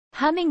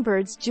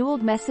Hummingbirds,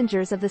 jeweled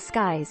messengers of the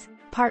skies,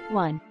 Part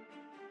 1.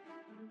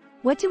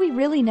 What do we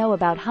really know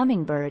about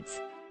hummingbirds,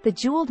 the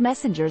jeweled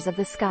messengers of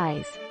the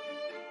skies?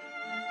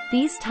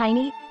 These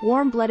tiny,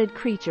 warm-blooded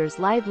creatures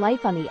live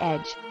life on the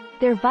edge,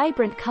 their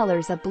vibrant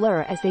colors a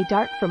blur as they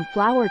dart from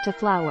flower to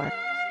flower.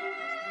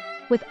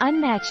 With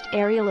unmatched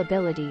aerial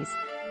abilities,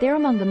 they're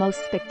among the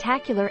most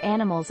spectacular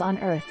animals on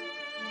Earth.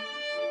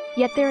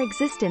 Yet their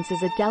existence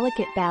is a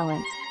delicate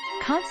balance,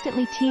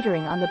 constantly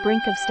teetering on the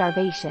brink of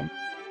starvation.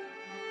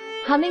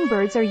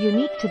 Hummingbirds are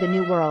unique to the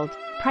New World,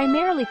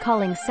 primarily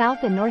calling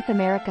South and North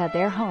America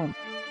their home.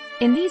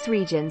 In these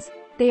regions,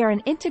 they are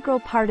an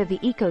integral part of the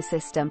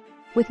ecosystem,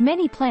 with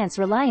many plants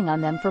relying on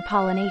them for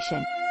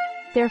pollination.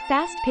 Their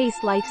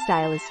fast-paced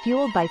lifestyle is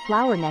fueled by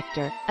flower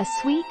nectar, a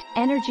sweet,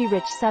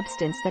 energy-rich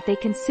substance that they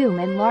consume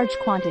in large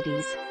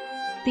quantities.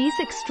 These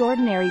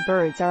extraordinary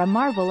birds are a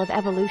marvel of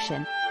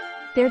evolution.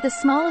 They're the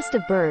smallest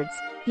of birds,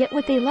 yet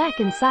what they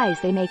lack in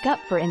size they make up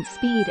for in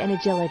speed and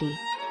agility.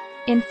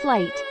 In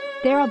flight,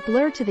 they're a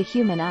blur to the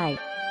human eye,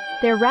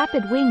 their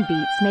rapid wing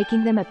beats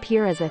making them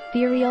appear as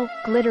ethereal,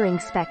 glittering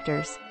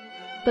specters.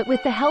 But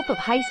with the help of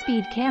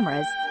high-speed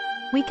cameras,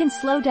 we can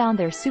slow down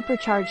their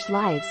supercharged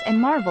lives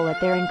and marvel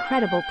at their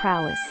incredible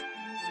prowess.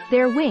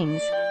 Their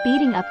wings,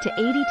 beating up to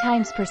 80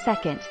 times per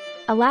second,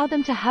 allow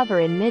them to hover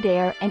in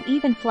mid-air and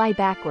even fly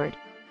backward,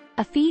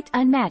 a feat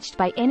unmatched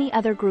by any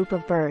other group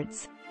of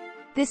birds.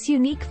 This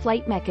unique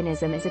flight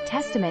mechanism is a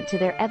testament to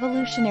their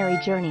evolutionary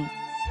journey,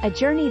 a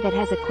journey that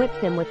has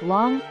equipped them with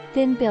long,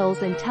 thin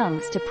bills and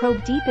tongues to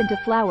probe deep into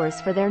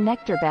flowers for their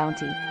nectar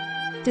bounty.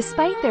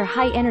 Despite their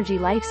high-energy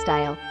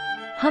lifestyle,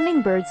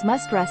 hummingbirds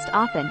must rest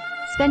often,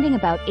 spending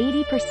about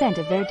 80%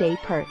 of their day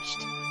perched.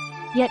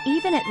 Yet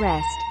even at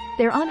rest,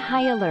 they're on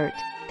high alert,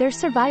 their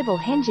survival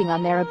hinging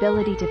on their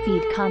ability to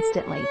feed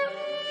constantly.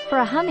 For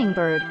a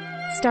hummingbird,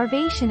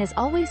 starvation is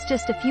always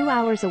just a few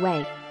hours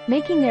away,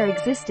 making their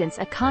existence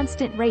a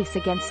constant race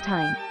against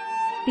time.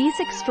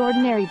 These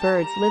extraordinary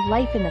birds live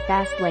life in the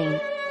fast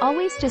lane,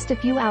 always just a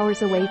few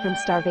hours away from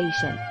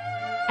starvation.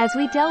 As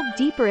we delve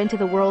deeper into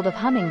the world of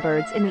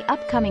hummingbirds in the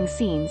upcoming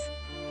scenes,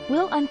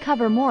 we'll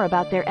uncover more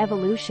about their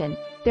evolution,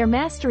 their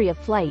mastery of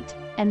flight,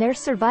 and their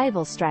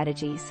survival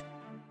strategies.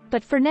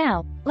 But for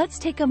now, let's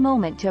take a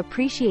moment to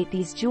appreciate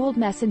these jeweled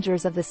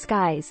messengers of the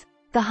skies,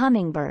 the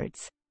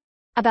hummingbirds.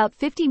 About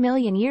 50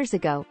 million years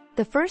ago,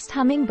 the first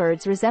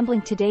hummingbirds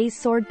resembling today's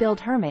sword-billed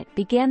hermit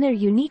began their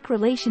unique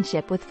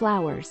relationship with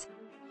flowers.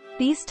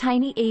 These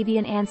tiny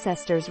avian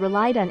ancestors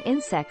relied on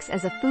insects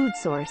as a food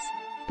source,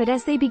 but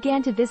as they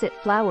began to visit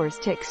flowers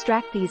to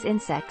extract these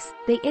insects,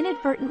 they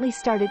inadvertently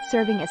started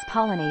serving as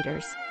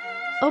pollinators.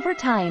 Over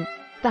time,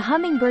 the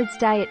hummingbird's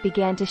diet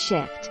began to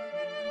shift.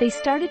 They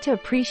started to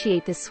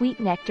appreciate the sweet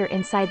nectar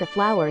inside the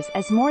flowers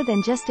as more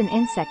than just an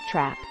insect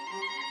trap.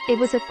 It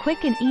was a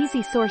quick and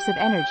easy source of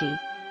energy,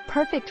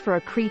 perfect for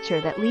a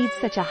creature that leads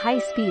such a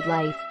high-speed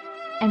life,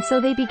 and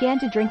so they began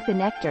to drink the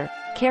nectar,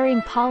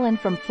 carrying pollen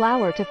from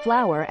flower to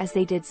flower as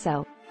they did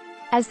so.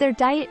 As their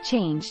diet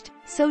changed,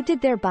 so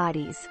did their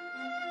bodies.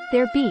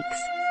 Their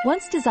beaks,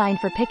 once designed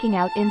for picking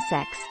out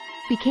insects,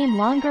 became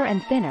longer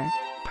and thinner,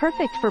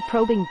 perfect for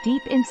probing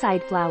deep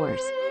inside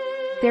flowers.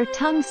 Their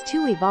tongues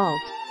too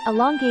evolved,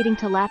 elongating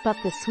to lap up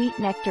the sweet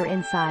nectar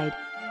inside.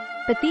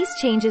 But these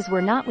changes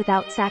were not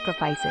without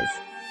sacrifices.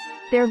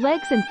 Their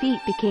legs and feet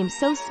became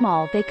so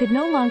small they could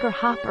no longer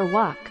hop or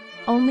walk,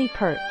 only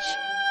perch.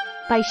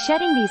 By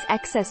shedding these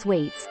excess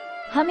weights,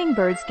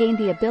 hummingbirds gained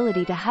the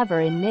ability to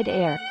hover in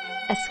mid-air,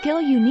 a skill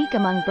unique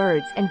among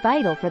birds and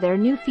vital for their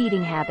new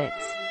feeding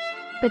habits.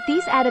 But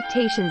these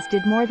adaptations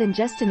did more than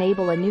just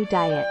enable a new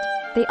diet.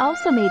 They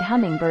also made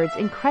hummingbirds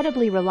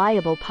incredibly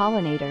reliable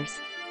pollinators.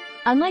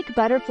 Unlike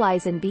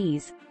butterflies and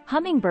bees,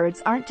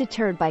 hummingbirds aren't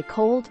deterred by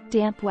cold,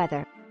 damp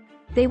weather.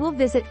 They will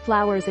visit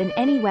flowers in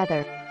any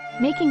weather,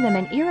 making them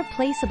an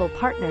irreplaceable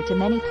partner to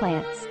many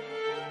plants.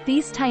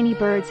 These tiny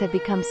birds have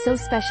become so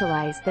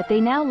specialized that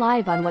they now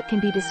live on what can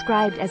be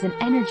described as an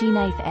energy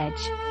knife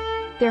edge.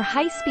 Their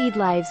high-speed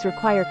lives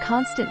require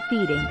constant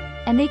feeding,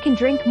 and they can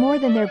drink more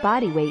than their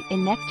body weight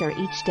in nectar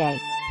each day.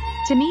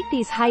 To meet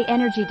these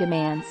high-energy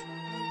demands,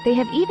 they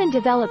have even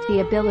developed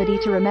the ability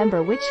to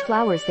remember which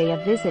flowers they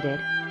have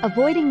visited,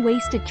 avoiding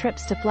wasted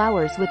trips to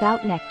flowers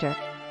without nectar.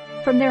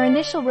 From their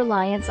initial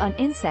reliance on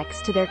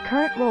insects to their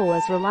current role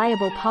as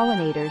reliable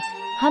pollinators,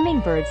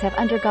 hummingbirds have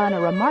undergone a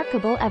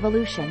remarkable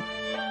evolution.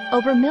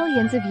 Over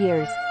millions of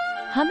years,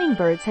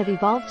 hummingbirds have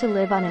evolved to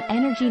live on an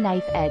energy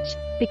knife edge,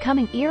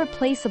 becoming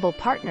irreplaceable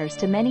partners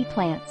to many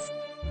plants.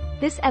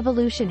 This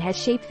evolution has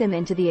shaped them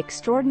into the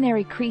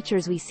extraordinary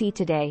creatures we see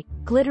today,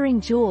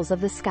 glittering jewels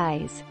of the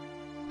skies.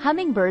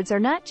 Hummingbirds are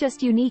not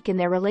just unique in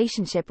their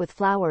relationship with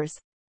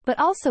flowers, but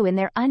also in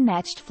their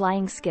unmatched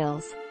flying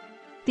skills.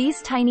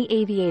 These tiny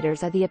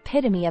aviators are the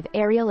epitome of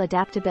aerial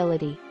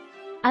adaptability.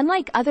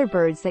 Unlike other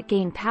birds that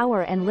gain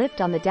power and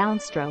lift on the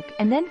downstroke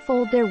and then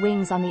fold their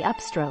wings on the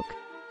upstroke,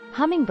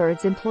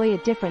 hummingbirds employ a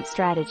different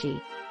strategy.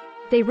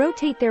 They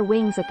rotate their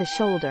wings at the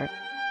shoulder,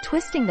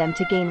 twisting them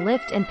to gain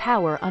lift and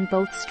power on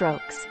both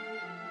strokes.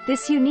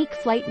 This unique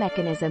flight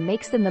mechanism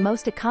makes them the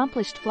most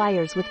accomplished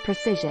flyers with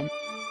precision.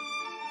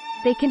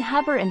 They can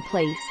hover in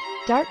place,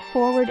 dart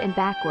forward and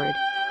backward,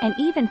 and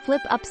even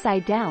flip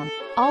upside down,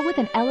 all with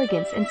an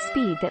elegance and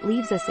speed that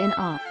leaves us in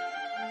awe.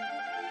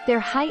 Their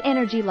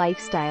high-energy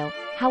lifestyle,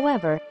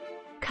 however,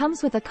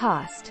 comes with a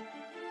cost.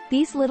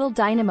 These little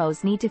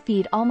dynamos need to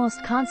feed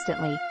almost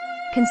constantly,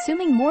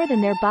 consuming more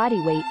than their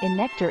body weight in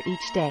nectar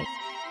each day.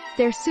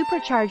 Their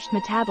supercharged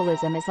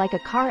metabolism is like a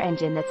car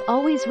engine that's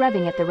always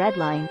revving at the red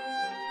line,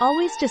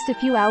 always just a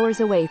few hours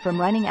away from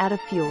running out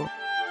of fuel.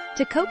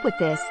 To cope with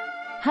this,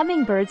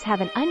 hummingbirds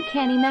have an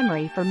uncanny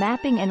memory for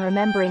mapping and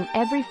remembering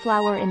every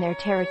flower in their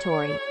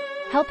territory,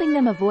 helping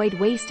them avoid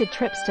wasted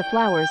trips to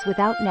flowers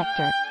without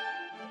nectar.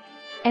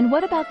 And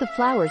what about the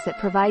flowers that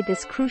provide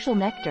this crucial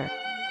nectar?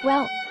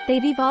 Well,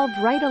 they've evolved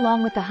right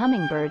along with the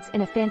hummingbirds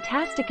in a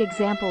fantastic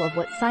example of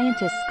what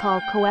scientists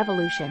call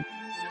coevolution.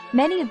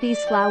 Many of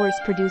these flowers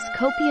produce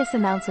copious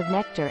amounts of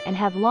nectar and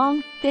have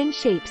long, thin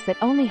shapes that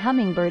only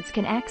hummingbirds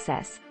can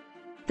access.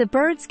 The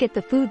birds get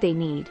the food they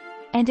need,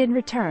 and in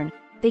return,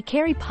 they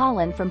carry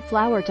pollen from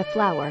flower to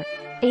flower,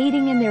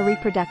 aiding in their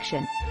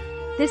reproduction.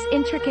 This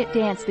intricate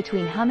dance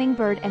between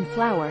hummingbird and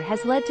flower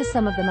has led to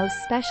some of the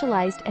most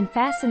specialized and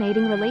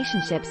fascinating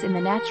relationships in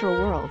the natural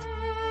world.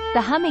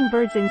 The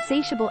hummingbird's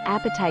insatiable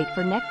appetite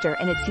for nectar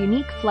and its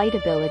unique flight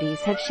abilities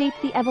have shaped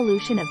the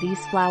evolution of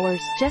these flowers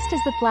just as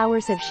the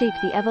flowers have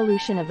shaped the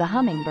evolution of the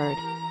hummingbird.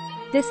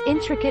 This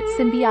intricate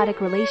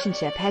symbiotic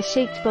relationship has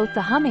shaped both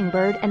the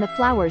hummingbird and the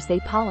flowers they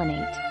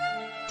pollinate.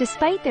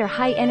 Despite their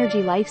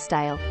high-energy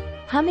lifestyle,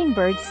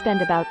 hummingbirds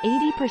spend about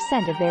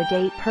 80% of their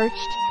day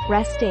perched,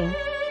 resting,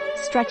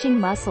 stretching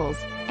muscles,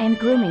 and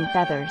grooming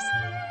feathers.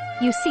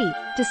 You see,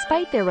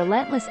 despite their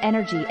relentless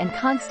energy and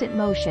constant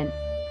motion,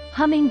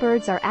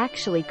 hummingbirds are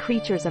actually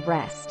creatures of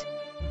rest.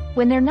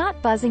 When they're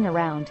not buzzing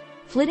around,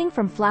 flitting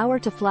from flower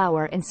to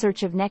flower in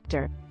search of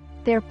nectar,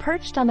 they're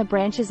perched on the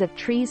branches of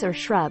trees or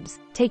shrubs,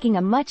 taking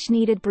a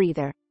much-needed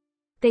breather.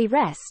 They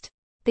rest,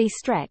 they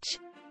stretch,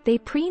 they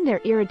preen their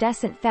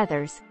iridescent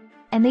feathers,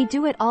 and they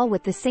do it all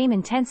with the same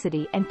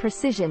intensity and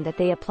precision that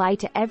they apply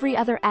to every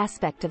other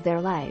aspect of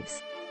their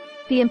lives.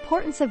 The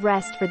importance of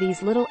rest for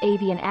these little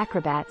avian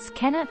acrobats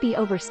cannot be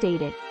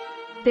overstated.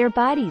 Their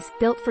bodies,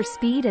 built for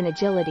speed and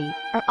agility,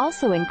 are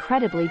also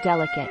incredibly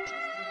delicate.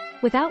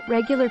 Without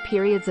regular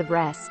periods of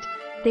rest,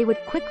 they would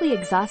quickly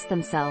exhaust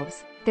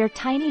themselves, their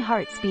tiny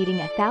hearts beating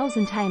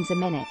 1,000 times a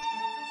minute,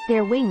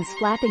 their wings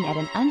flapping at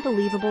an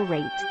unbelievable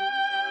rate.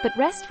 But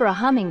rest for a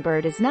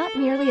hummingbird is not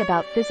merely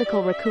about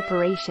physical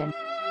recuperation.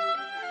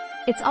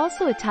 It's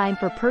also a time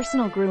for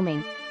personal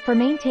grooming, for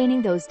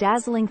maintaining those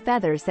dazzling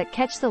feathers that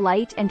catch the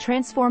light and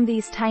transform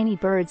these tiny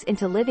birds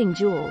into living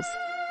jewels.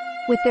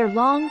 With their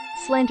long,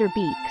 slender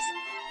beaks,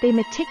 they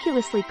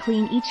meticulously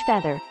clean each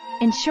feather,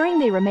 ensuring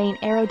they remain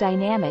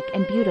aerodynamic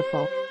and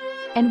beautiful.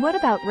 And what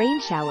about rain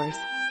showers?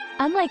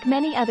 Unlike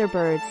many other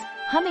birds,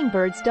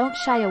 hummingbirds don't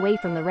shy away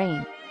from the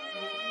rain.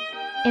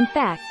 In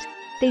fact,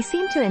 they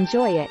seem to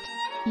enjoy it,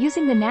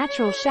 using the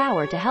natural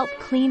shower to help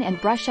clean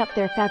and brush up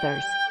their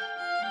feathers.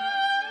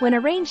 When a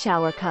rain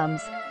shower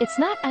comes, it's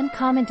not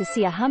uncommon to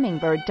see a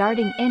hummingbird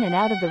darting in and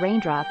out of the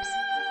raindrops,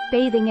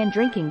 bathing and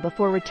drinking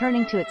before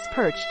returning to its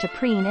perch to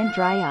preen and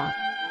dry off.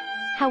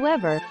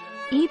 However,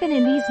 even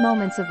in these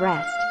moments of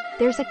rest,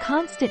 there's a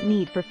constant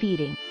need for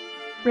feeding.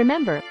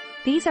 Remember,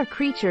 these are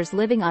creatures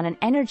living on an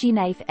energy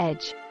knife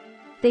edge.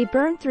 They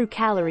burn through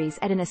calories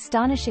at an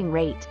astonishing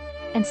rate,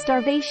 and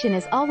starvation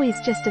is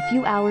always just a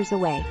few hours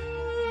away.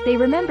 They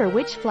remember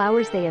which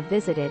flowers they have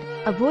visited,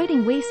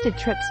 avoiding wasted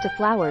trips to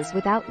flowers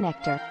without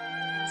nectar.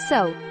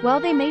 So, while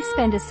they may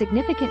spend a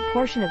significant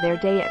portion of their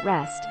day at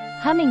rest,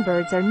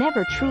 hummingbirds are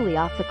never truly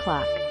off the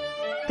clock.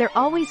 They're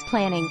always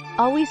planning,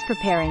 always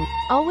preparing,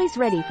 always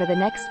ready for the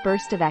next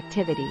burst of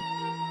activity.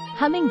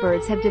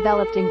 Hummingbirds have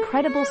developed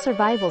incredible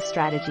survival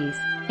strategies,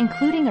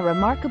 including a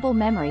remarkable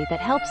memory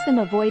that helps them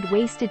avoid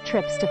wasted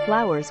trips to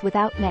flowers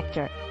without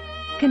nectar.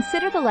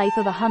 Consider the life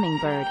of a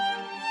hummingbird.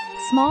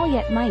 Small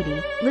yet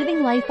mighty,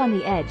 living life on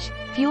the edge,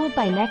 fueled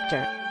by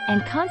nectar,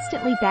 and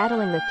constantly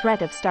battling the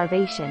threat of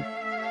starvation.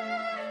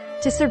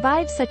 To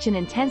survive such an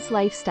intense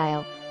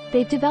lifestyle,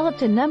 they've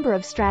developed a number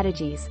of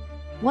strategies,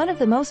 one of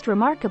the most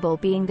remarkable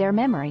being their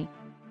memory.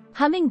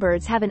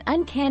 Hummingbirds have an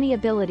uncanny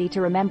ability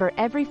to remember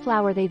every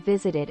flower they've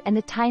visited and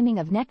the timing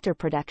of nectar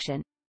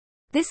production.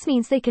 This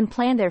means they can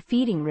plan their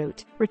feeding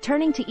route,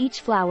 returning to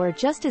each flower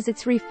just as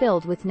it's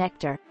refilled with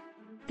nectar.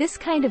 This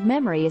kind of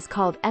memory is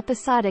called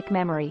episodic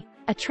memory,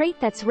 a trait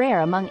that's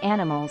rare among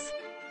animals,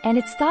 and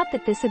it's thought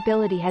that this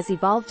ability has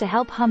evolved to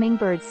help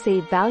hummingbirds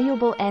save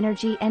valuable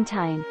energy and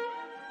time.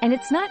 And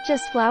it's not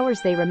just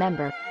flowers they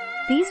remember.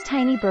 These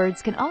tiny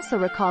birds can also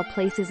recall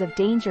places of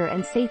danger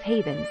and safe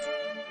havens.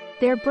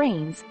 Their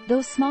brains,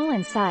 though small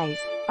in size,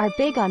 are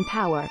big on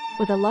power,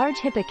 with a large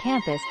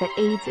hippocampus that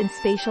aids in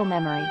spatial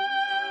memory.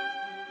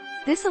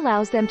 This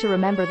allows them to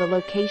remember the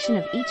location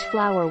of each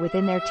flower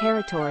within their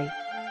territory,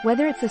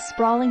 whether it's a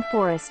sprawling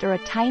forest or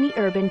a tiny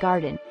urban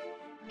garden.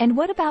 And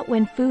what about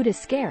when food is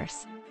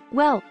scarce?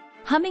 Well,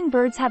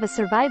 hummingbirds have a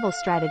survival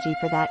strategy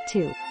for that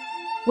too.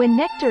 When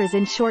nectar is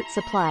in short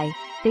supply,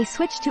 they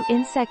switch to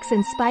insects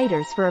and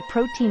spiders for a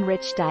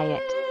protein-rich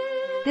diet.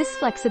 This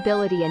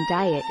flexibility in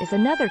diet is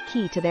another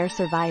key to their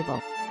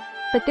survival.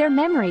 But their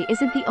memory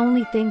isn't the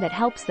only thing that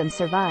helps them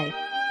survive.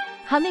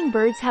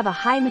 Hummingbirds have a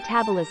high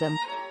metabolism,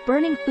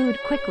 burning food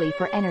quickly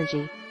for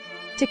energy.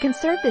 To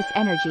conserve this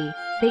energy,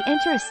 they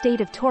enter a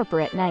state of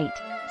torpor at night,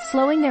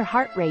 slowing their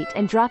heart rate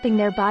and dropping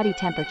their body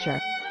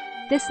temperature.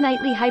 This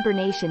nightly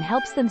hibernation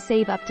helps them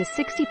save up to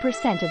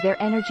 60% of their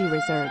energy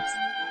reserves.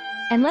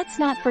 And let's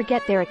not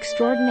forget their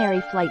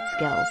extraordinary flight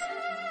skills.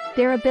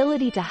 Their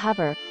ability to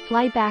hover,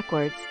 fly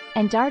backwards,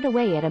 and dart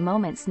away at a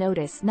moment's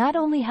notice not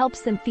only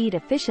helps them feed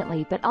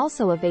efficiently but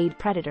also evade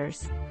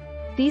predators.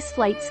 These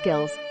flight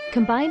skills,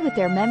 combined with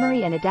their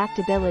memory and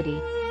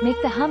adaptability, make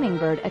the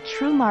hummingbird a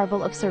true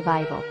marvel of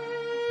survival.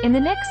 In the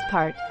next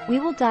part, we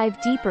will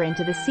dive deeper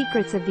into the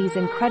secrets of these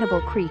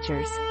incredible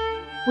creatures.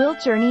 We'll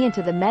journey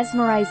into the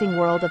mesmerizing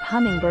world of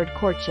hummingbird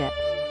courtship,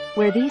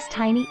 where these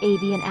tiny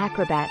avian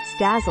acrobats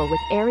dazzle with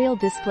aerial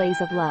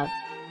displays of love.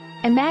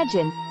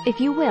 Imagine, if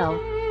you will,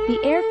 the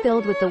air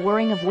filled with the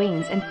whirring of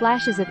wings and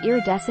flashes of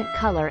iridescent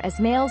color as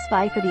males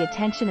vie for the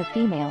attention of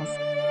females,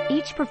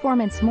 each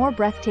performance more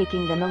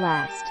breathtaking than the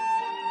last.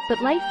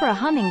 But life for a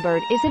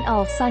hummingbird isn't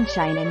all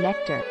sunshine and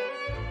nectar.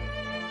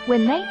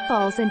 When night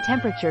falls and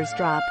temperatures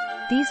drop,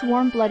 these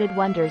warm-blooded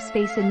wonders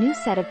face a new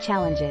set of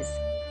challenges.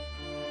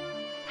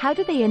 How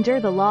do they endure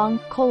the long,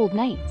 cold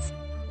nights?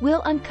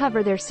 We'll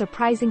uncover their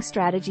surprising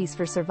strategies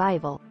for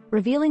survival,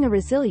 revealing a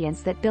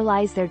resilience that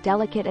belies their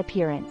delicate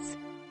appearance.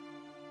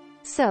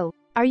 So,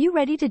 are you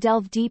ready to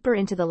delve deeper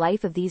into the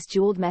life of these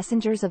jeweled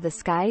messengers of the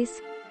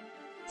skies?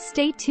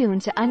 Stay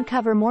tuned to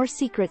uncover more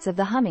secrets of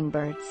the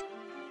hummingbirds.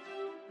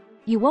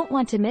 You won't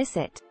want to miss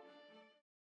it.